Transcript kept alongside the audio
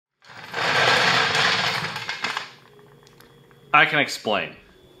I can explain.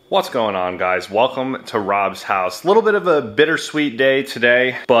 What's going on, guys? Welcome to Rob's house. A little bit of a bittersweet day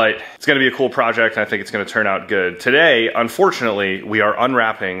today, but it's gonna be a cool project and I think it's gonna turn out good. Today, unfortunately, we are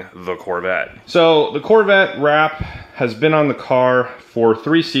unwrapping the Corvette. So the Corvette wrap has been on the car for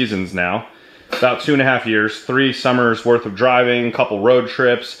 3 seasons now, about 2.5 years, 3 summers worth of driving, a couple road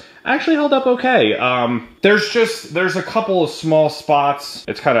trips. Actually held up okay. There's a couple of small spots.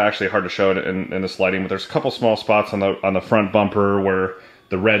 It's kind of actually hard to show it in this lighting, but there's a couple small spots on the front bumper where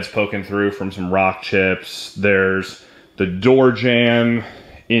the red's poking through from some rock chips. There's the door jamb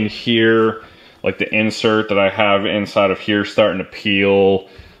in here, like the insert that I have inside of here starting to peel.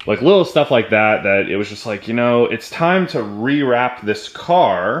 Like little stuff like that, that it was just like, you know, it's time to rewrap this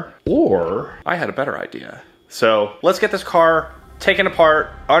car, or I had a better idea. So let's get this car taken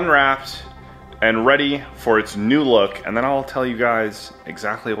apart, unwrapped, and ready for its new look. And then I'll tell you guys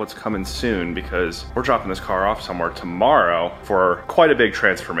exactly what's coming soon, because we're dropping this car off somewhere tomorrow for quite a big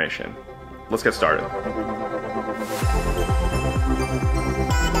transformation. Let's get started.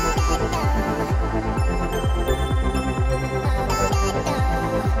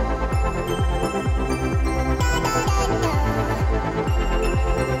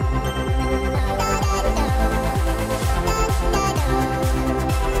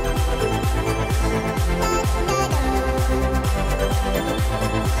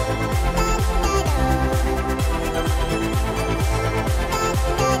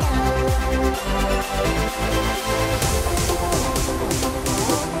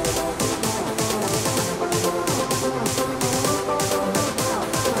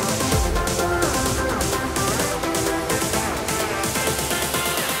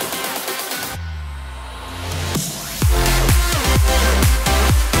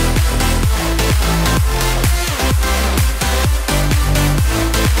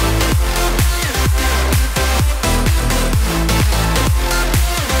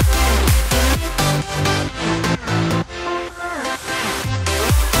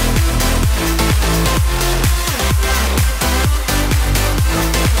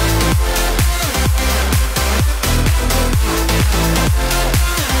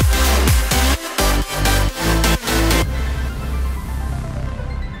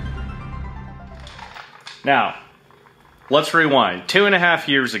 Now, let's rewind. 2.5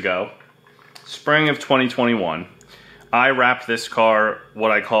 years ago, spring of 2021, I wrapped this car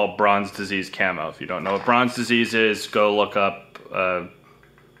what I call bronze disease camo. If you don't know what bronze disease is, go look up,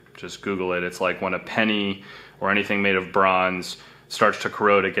 just Google it. It's like when a penny or anything made of bronze starts to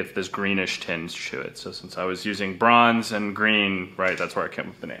corrode, it gets this greenish tinge to it. So since I was using bronze and green, right, that's where I came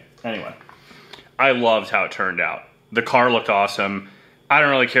up with the name. Anyway, I loved how it turned out. The car looked awesome. I don't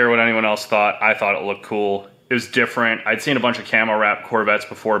really care what anyone else thought. I thought it looked cool. It was different. I'd seen a bunch of camo wrap Corvettes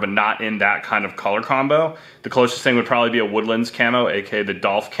before, but not in that kind of color combo. The closest thing would probably be a Woodlands camo, aka the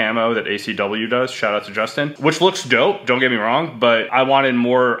Dolph camo that ACW does. Shout out to Justin. Which looks dope, don't get me wrong, but I wanted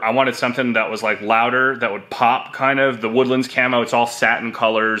more, I wanted something that was like louder, that would pop kind of. The Woodlands camo, it's all satin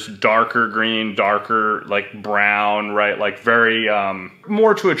colors, darker green, darker like brown, right? Like very,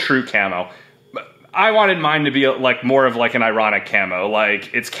 more to a true camo. I wanted mine to be like more of like an ironic camo,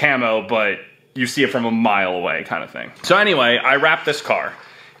 like it's camo, but you see it from a mile away kind of thing. So anyway, I wrapped this car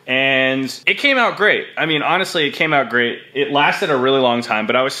and it came out great. I mean, honestly, it came out great. It lasted a really long time,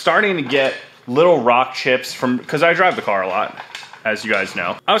 but I was starting to get little rock chips from, because I drive the car a lot, as you guys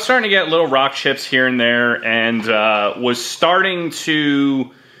know. I was starting to get little rock chips here and there, and was starting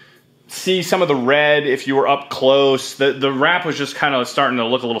to see some of the red if you were up close. The wrap was just kind of starting to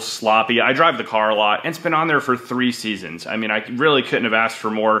look a little sloppy. I drive the car a lot, and it's been on there for 3 seasons. I mean, I really couldn't have asked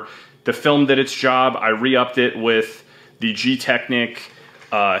for more. The film did its job. I re-upped it with the G-Technic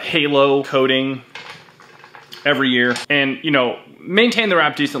Halo coating every year, and you know, maintained the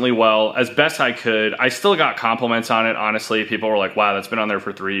wrap decently well, as best I could. I still got compliments on it, honestly. People were like, wow, that's been on there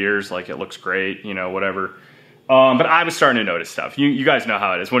for 3 years, like it looks great, you know, whatever. But I was starting to notice stuff. You guys know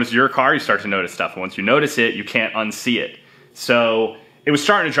how it is. When it's your car, you start to notice stuff. And once you notice it, you can't unsee it. So it was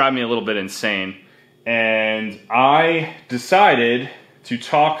starting to drive me a little bit insane. And I decided to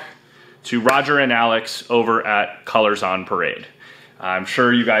talk to Roger and Alex over at Colors on Parade. I'm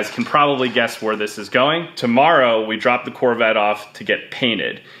sure you guys can probably guess where this is going. Tomorrow, we drop the Corvette off to get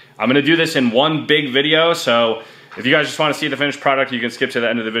painted. I'm gonna do this in one big video, so if you guys just want to see the finished product, you can skip to the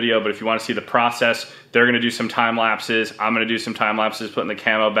end of the video, but if you want to see the process, they're going to do some time lapses. I'm going to do some time lapses, putting the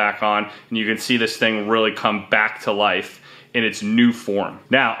camo back on, and you can see this thing really come back to life in its new form.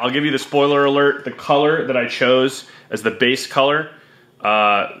 Now, I'll give you the spoiler alert. The color that I chose as the base color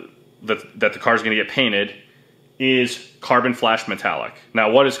that the car is going to get painted is carbon flash metallic. Now,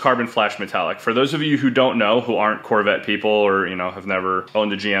 what is carbon flash metallic? For those of you who don't know, who aren't Corvette people or, you know, have never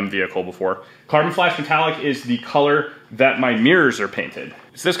owned a GM vehicle before, carbon flash metallic is the color that my mirrors are painted.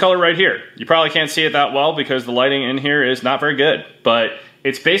 It's this color right here. You probably can't see it that well because the lighting in here is not very good, but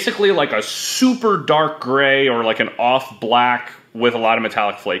it's basically like a super dark gray or like an off black with a lot of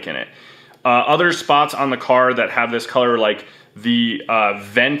metallic flake in it. Other spots on the car that have this color, like the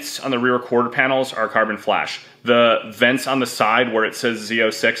vents on the rear quarter panels, are carbon flash. The vents on the side where it says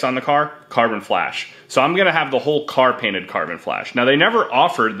Z06 on the car, carbon flash. So I'm gonna have the whole car painted carbon flash. Now, they never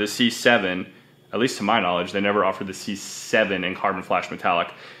offered the C7, at least to my knowledge, they never offered the C7 in carbon flash metallic.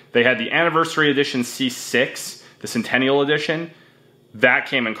 They had the anniversary edition C6, the Centennial edition. That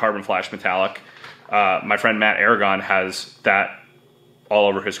came in carbon flash metallic. My friend Matt Aragon has that all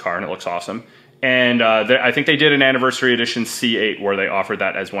over his car and it looks awesome. And I think they did an anniversary edition C8 where they offered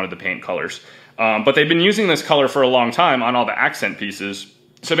that as one of the paint colors. But they've been using this color for a long time on all the accent pieces.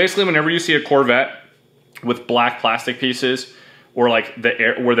 So basically, whenever you see a Corvette with black plastic pieces, or like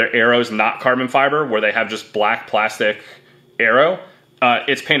where their arrow's not carbon fiber, where they have just black plastic arrow,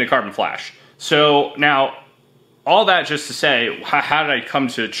 it's painted carbon flash. So now, all that just to say, how did I come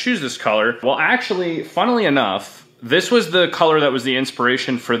to choose this color? Well, actually, funnily enough, this was the color that was the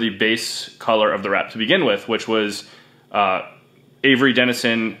inspiration for the base color of the wrap to begin with, which was Avery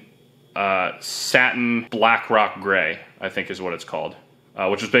Dennison Satin Black Rock Gray, I think is what it's called,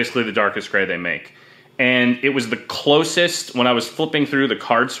 which is basically the darkest gray they make. And it was the closest, when I was flipping through the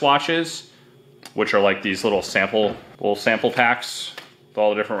card swatches, which are like these little sample packs with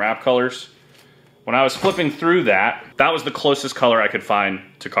all the different wrap colors. When I was flipping through that was the closest color I could find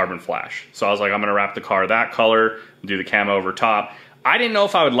to carbon flash. So I was like, I'm gonna wrap the car that color, do the camo over top. I didn't know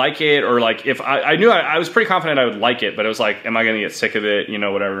if I would like it, or like if I knew I was pretty confident I would like it, but it was like, am I gonna get sick of it, you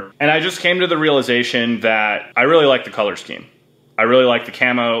know, whatever. And I just came to the realization that I really like the color scheme. I really like the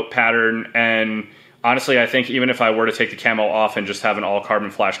camo pattern, and honestly, I think even if I were to take the camo off and just have an all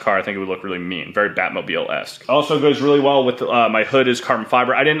carbon flash car, I think it would look really mean, very Batmobile-esque. Also goes really well with my hood is carbon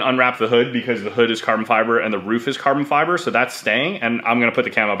fiber. I didn't unwrap the hood because the hood is carbon fiber and the roof is carbon fiber, so that's staying, and I'm gonna put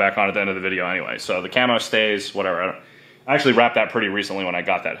the camo back on at the end of the video anyway. So the camo stays, whatever. I actually wrapped that pretty recently when I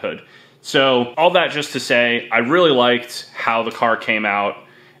got that hood. So all that just to say, I really liked how the car came out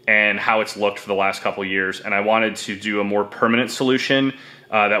and how it's looked for the last couple years, and I wanted to do a more permanent solution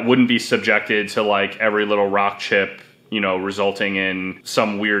that wouldn't be subjected to like every little rock chip, you know, resulting in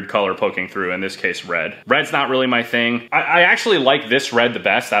some weird color poking through, in this case red. Red's not really my thing. I actually like this red the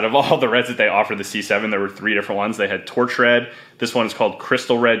best out of all the reds that they offered the C7. There were 3 different ones. They had Torch Red, this one is called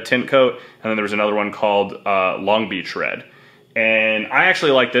Crystal Red Tint Coat, and then there was another one called Long Beach Red. And I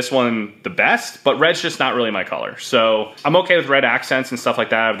actually like this one the best, but red's just not really my color. So I'm okay with red accents and stuff like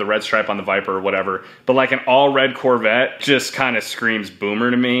that. I have the red stripe on the Viper or whatever, but like an all red Corvette just kind of screams boomer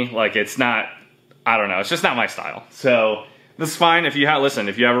to me. Like it's not, I don't know, it's just not my style. So this is fine. If you have, listen,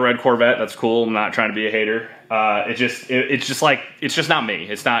 if you have a red Corvette, that's cool. I'm not trying to be a hater. It's just not me.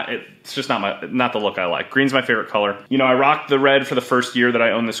 It's just not the look I like. Green's my favorite color. You know, I rocked the red for the first year that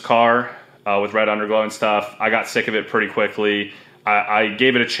I owned this car. With red underglow and stuff. I got sick of it pretty quickly. I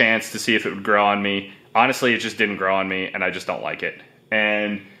gave it a chance to see if it would grow on me. Honestly, it just didn't grow on me, and I just don't like it.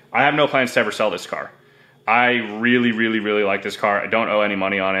 And I have no plans to ever sell this car. I really, really, really like this car. I don't owe any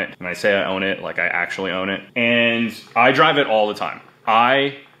money on it. When I say I own it, like I actually own it. And I drive it all the time.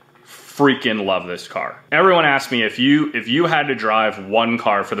 I freaking love this car. Everyone asks me, if you had to drive one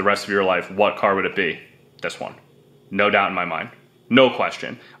car for the rest of your life, what car would it be? This one. No doubt in my mind. No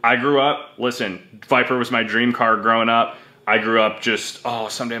question. I grew up, listen, Viper was my dream car growing up. I grew up just, oh,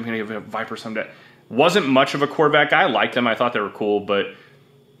 someday I'm gonna get a Viper someday. Wasn't much of a Corvette guy. I liked them, I thought they were cool, but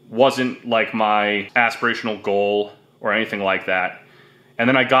wasn't like my aspirational goal or anything like that. And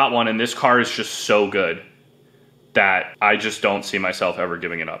then I got one, and this car is just so good that I just don't see myself ever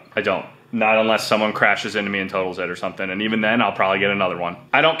giving it up. I don't. Not unless someone crashes into me and totals it or something, and even then I'll probably get another one.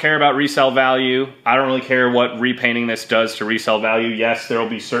 I don't care about resale value. I don't really care what repainting this does to resale value. Yes, there will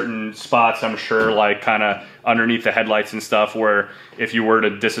be certain spots, I'm sure, like kind of underneath the headlights and stuff, where if you were to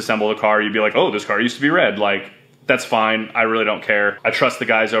disassemble the car, you'd be like, oh, this car used to be red. Like, that's fine. I really don't care. I trust the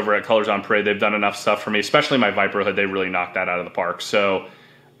guys over at Colors on Parade. They've done enough stuff for me, especially my Viper hood. They really knocked that out of the park. So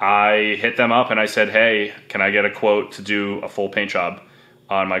I hit them up and I said, hey, can I get a quote to do a full paint job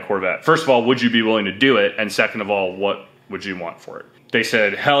on my Corvette? First of all, would you be willing to do it? And second of all, what would you want for it? They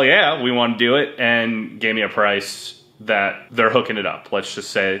said, hell yeah, we want to do it, and gave me a price that they're hooking it up. Let's just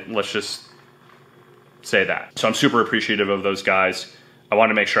say that. So I'm super appreciative of those guys. I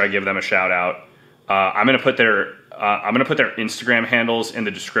want to make sure I give them a shout out. I'm going to put their I'm gonna put their Instagram handles in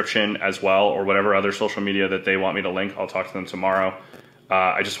the description as well, or whatever other social media that they want me to link. I'll talk to them tomorrow.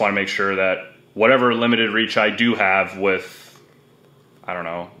 I just want to make sure that whatever limited reach I do have with, I don't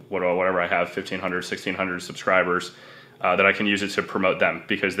know, whatever I have, 1,500, 1,600 subscribers, that I can use it to promote them,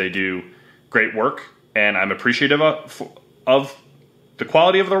 because they do great work, and I'm appreciative of the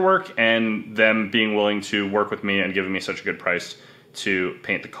quality of their work and them being willing to work with me and giving me such a good price to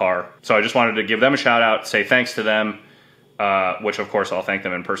paint the car. So I just wanted to give them a shout out, say thanks to them, which of course I'll thank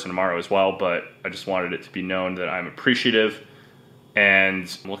them in person tomorrow as well, but I just wanted it to be known that I'm appreciative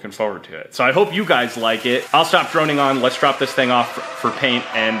and I'm looking forward to it. So I hope you guys like it. I'll stop droning on. Let's drop this thing off for paint,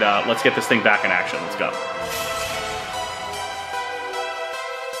 and let's get this thing back in action. Let's go.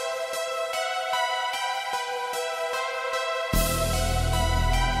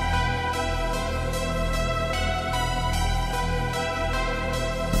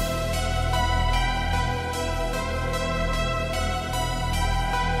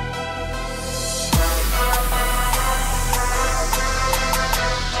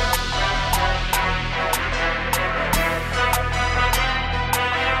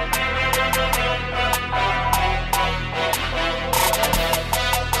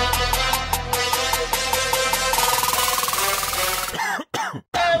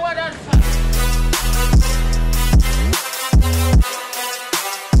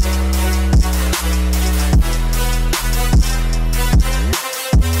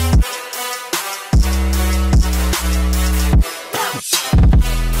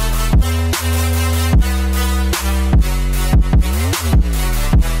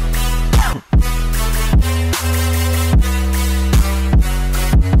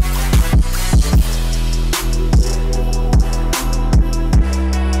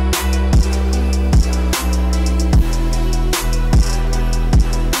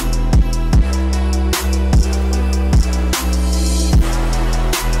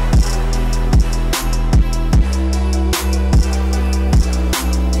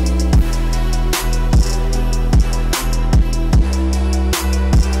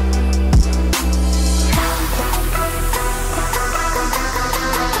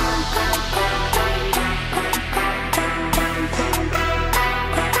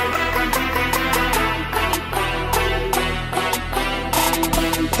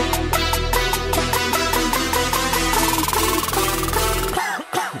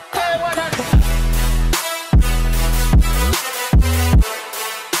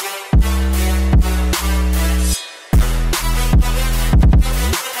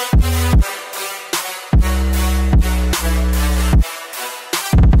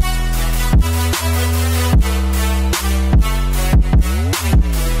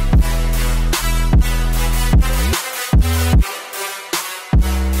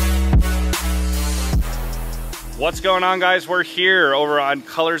 What's going on, guys? We're here over on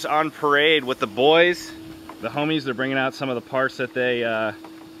Colors on Parade with the boys, the homies. They're bringing out some of the parts that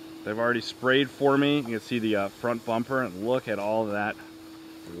they've already sprayed for me. You can see the front bumper, and look at all of that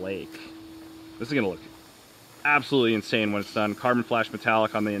lake. This is gonna look absolutely insane when it's done. Carbon flash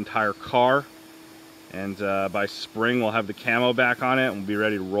metallic on the entire car, and by spring we'll have the camo back on it and we'll be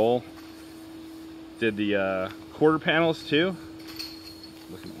ready to roll. Did the quarter panels too,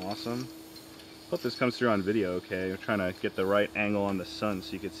 looking awesome. Hope this comes through on video okay. I'm trying to get the right angle on the sun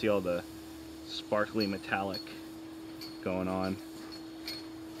so you can see all the sparkly metallic going on.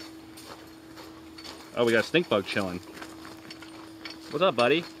 Oh, we got a stink bug chilling. What's up,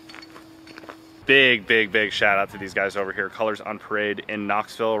 buddy? Big shout out to these guys over here, Colors on Parade in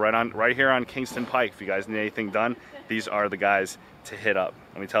Knoxville, right here on Kingston Pike. If you guys need anything done, these are the guys to hit up.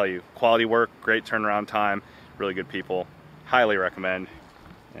 Let me tell you, quality work, great turnaround time, really good people. Highly recommend.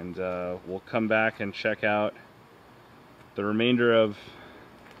 And we'll come back and check out the remainder of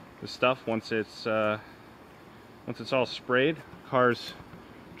the stuff once it's all sprayed. Car's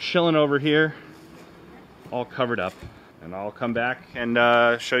chilling over here, all covered up. And I'll come back and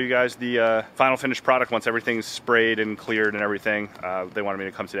show you guys the final finished product once everything's sprayed and cleared and everything. They wanted me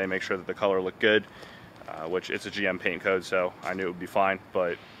to come today, make sure that the color looked good, which it's a GM paint code, so I knew it would be fine,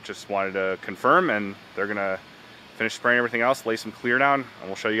 but just wanted to confirm, and they're gonna finish spraying everything else, lay some clear down, and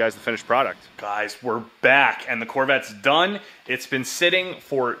we'll show you guys the finished product. Guys, we're back, and the Corvette's done. It's been sitting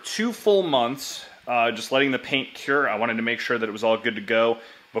for 2 full months, just letting the paint cure. I wanted to make sure that it was all good to go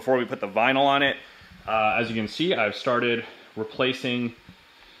before we put the vinyl on it. As you can see, I've started replacing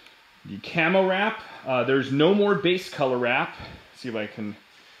the camo wrap. There's no more base color wrap. Let's see if I can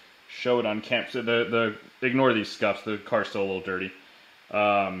show it on camp. So ignore these scuffs, the car's still a little dirty.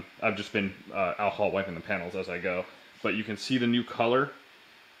 I've just been alcohol wiping the panels as I go. But you can see the new color.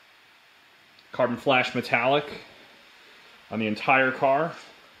 Carbon flash metallic. on the entire car.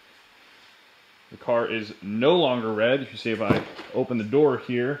 The car is no longer red. You see if I open the door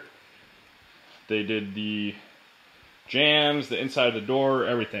here, they did the jams, the inside of the door,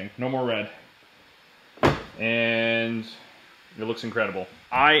 everything. No more red. And it looks incredible.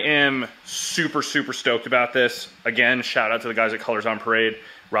 I am super, super stoked about this. Again, shout out to the guys at Colors on Parade,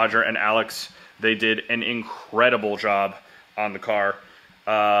 Roger and Alex. They did an incredible job on the car.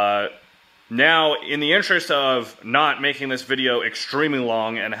 Now, in the interest of not making this video extremely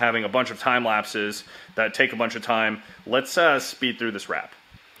long and having a bunch of time lapses that take a bunch of time, let's speed through this wrap.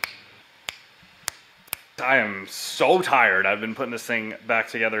 I am so tired. I've been putting this thing back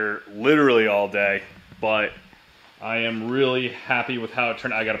together literally all day, but I am really happy with how it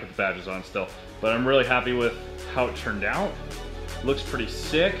turned out. I gotta put the badges on still, but I'm really happy with how it turned out. Looks pretty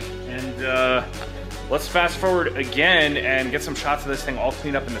sick, and let's fast forward again and get some shots of this thing all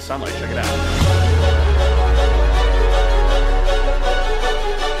cleaned up in the sunlight. Check it out.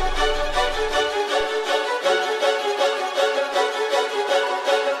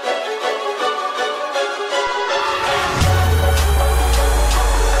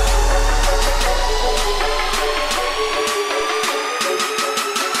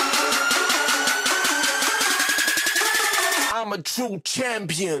 I'm a true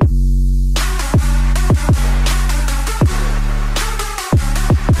champion.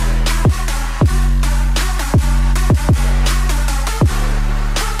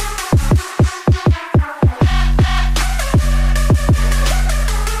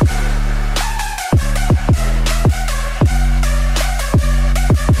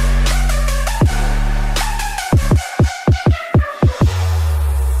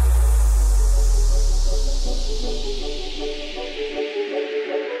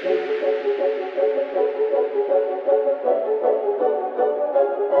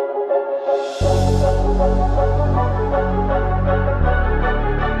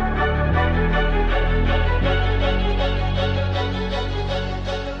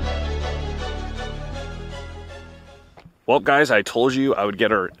 Well, guys, I told you I would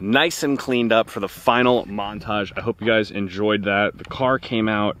get her nice and cleaned up for the final montage. I hope you guys enjoyed that. The car came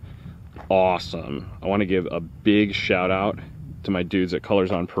out awesome. I want to give a big shout out to my dudes at Colors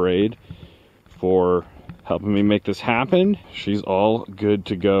on Parade for helping me make this happen. She's all good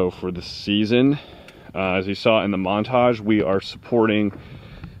to go for the season. As you saw in the montage, we are supporting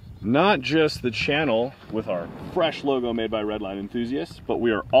not just the channel with our fresh logo made by Redline Enthusiasts, but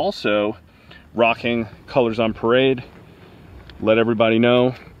we are also rocking Colors on Parade. Let everybody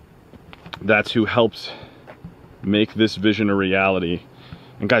know that's who helps make this vision a reality.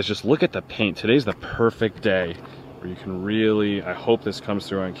 And guys, just look at the paint. Today's the perfect day where you can really, I hope this comes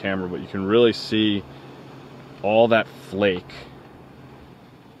through on camera, but you can really see all that flake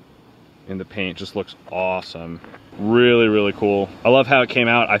in the paint. Just looks awesome. Really, really cool. I love how it came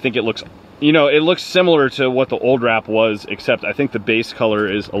out. I think it looks, you know, it looks similar to what the old wrap was, except I think the base color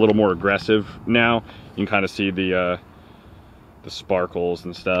is a little more aggressive now. You can kind of see the sparkles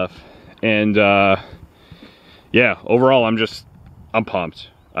and stuff. And yeah, overall I'm pumped.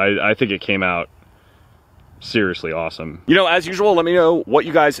 I think it came out seriously awesome. You know, as usual, let me know what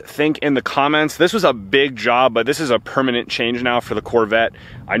you guys think in the comments. This was a big job, but this is a permanent change now for the Corvette.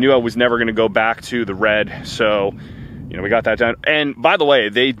 I knew I was never going to go back to the red, so you know, we got that done. And by the way,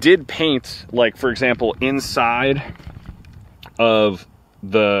 they did paint, like, for example, inside of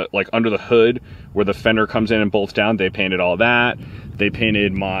the, like, under the hood where the fender comes in and bolts down, they painted all that. They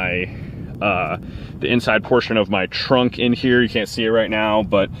painted my the inside portion of my trunk in here. You can't see it right now,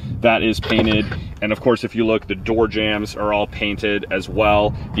 but that is painted. And of course, if you look, the door jambs are all painted as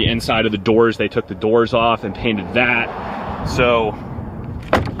well. The inside of the doors, they took the doors off and painted that. So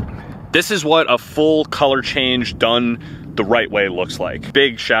this is what a full color change done the right way looks like.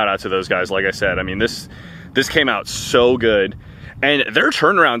 Big shout out to those guys. Like I said, I mean, this came out so good. And their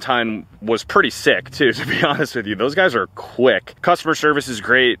turnaround time was pretty sick too, to be honest with you. Those guys are quick. Customer service is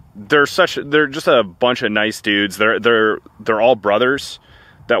great. They're just a bunch of nice dudes. They're all brothers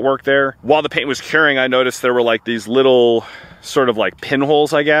that work there. While the paint was curing, I noticed there were like these little sort of like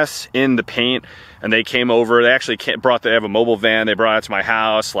pinholes, I guess, in the paint. And they came over, they actually they have a mobile van, they brought it to my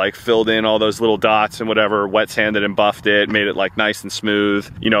house, like filled in all those little dots and whatever, wet sanded and buffed it, made it like nice and smooth.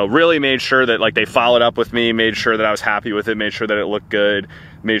 You know, really made sure that like they followed up with me, made sure that I was happy with it, made sure that it looked good,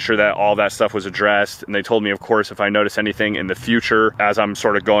 made sure that all that stuff was addressed. And they told me, of course, if I notice anything in the future, as I'm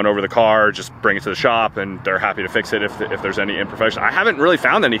sort of going over the car, just bring it to the shop and they're happy to fix it if there's any imperfection. I haven't really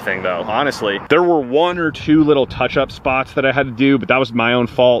found anything though, honestly. There were 1 or 2 little touch-up spots that I had to do, but that was my own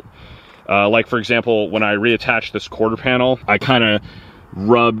fault. Like for example, when I reattached this quarter panel, I kind of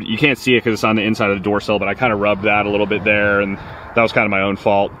rubbed, you can't see it because it's on the inside of the door sill, but I kind of rubbed that a little bit there, and that was kind of my own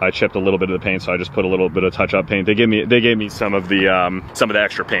fault. I chipped a little bit of the paint, so I just put a little bit of touch-up paint. They gave me some of the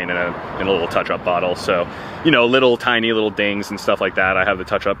extra paint in a little touch-up bottle. So, you know, little tiny little dings and stuff like that. I have the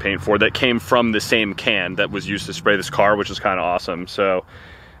touch-up paint for that came from the same can that was used to spray this car, which is kind of awesome. So,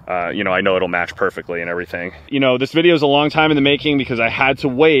 you know, I know it'll match perfectly and everything. You know, this video is a long time in the making because I had to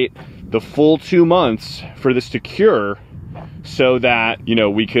wait the full 2 months for this to cure, so that, you know,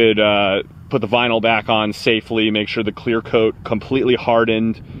 we could put the vinyl back on safely, make sure the clear coat completely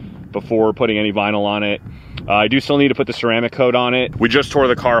hardened before putting any vinyl on it. I do still need to put the ceramic coat on it. We just tore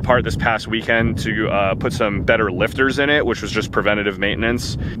the car apart this past weekend to put some better lifters in it, which was just preventative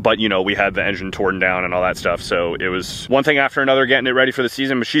maintenance. But, you know, we had the engine torn down and all that stuff. So it was one thing after another getting it ready for the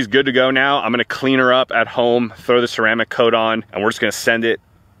season, but she's good to go now. I'm gonna clean her up at home, throw the ceramic coat on, and we're just gonna send it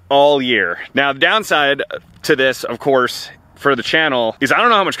all year. Now, the downside to this, of course, for the channel is I don't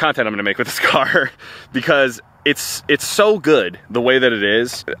know how much content I'm gonna make with this car because it's so good the way that it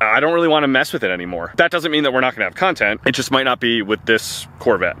is. I don't really want to mess with it anymore. That doesn't mean that we're not gonna have content. It just might not be with this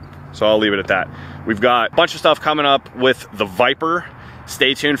Corvette. So I'll leave it at that. We've got a bunch of stuff coming up with the Viper.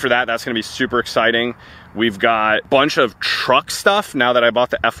 Stay tuned for that. That's gonna be super exciting. We've got a bunch of truck stuff now that I bought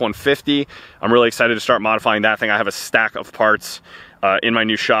the F-150. I'm really excited to start modifying that thing. I have a stack of parts in my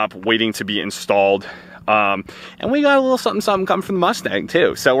new shop waiting to be installed. And we got a little something coming from the Mustang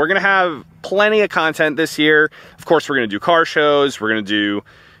too. So we're gonna have plenty of content this year. Of course, we're gonna do car shows. We're gonna do,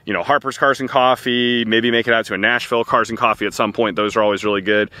 you know, Harper's Cars and Coffee, maybe make it out to a Nashville Cars and Coffee at some point. Those are always really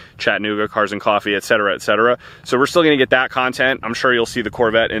good. Chattanooga Cars and Coffee, etc., etc. So we're still gonna get that content. I'm sure you'll see the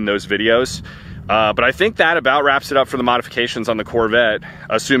Corvette in those videos. But I think that about wraps it up for the modifications on the Corvette,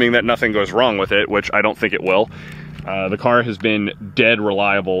 assuming that nothing goes wrong with it, which I don't think it will. The car has been dead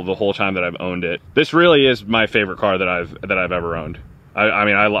reliable the whole time that I've owned it. This really is my favorite car that I've ever owned. I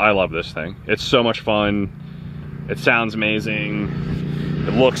mean, I love this thing. It's so much fun. It sounds amazing.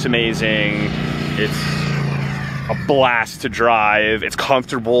 It looks amazing. It's a blast to drive. It's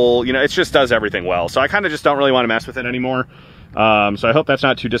comfortable. You know, it just does everything well. So I kind of just don't really want to mess with it anymore. So I hope that's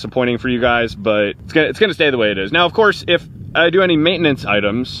not too disappointing for you guys, but it's gonna stay the way it is. Now, of course, if I do any maintenance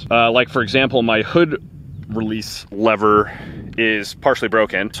items, like for example, my hood release lever is partially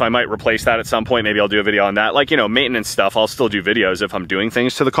broken, so I might replace that at some point. Maybe I'll do a video on that. Like, you know, maintenance stuff, I'll still do videos if I'm doing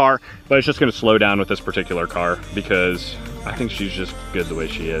things to the car, but it's just gonna slow down with this particular car because I think she's just good the way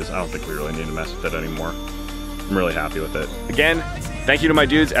she is. I don't think we really need to mess with it anymore. I'm really happy with it. Again, thank you to my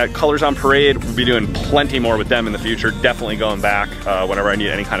dudes at Colors on Parade. We'll be doing plenty more with them in the future. Definitely going back whenever I need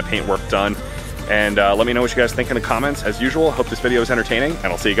any kind of paint work done. And let me know what you guys think in the comments. As usual, hope this video is entertaining, and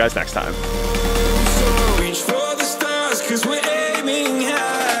I'll see you guys next time.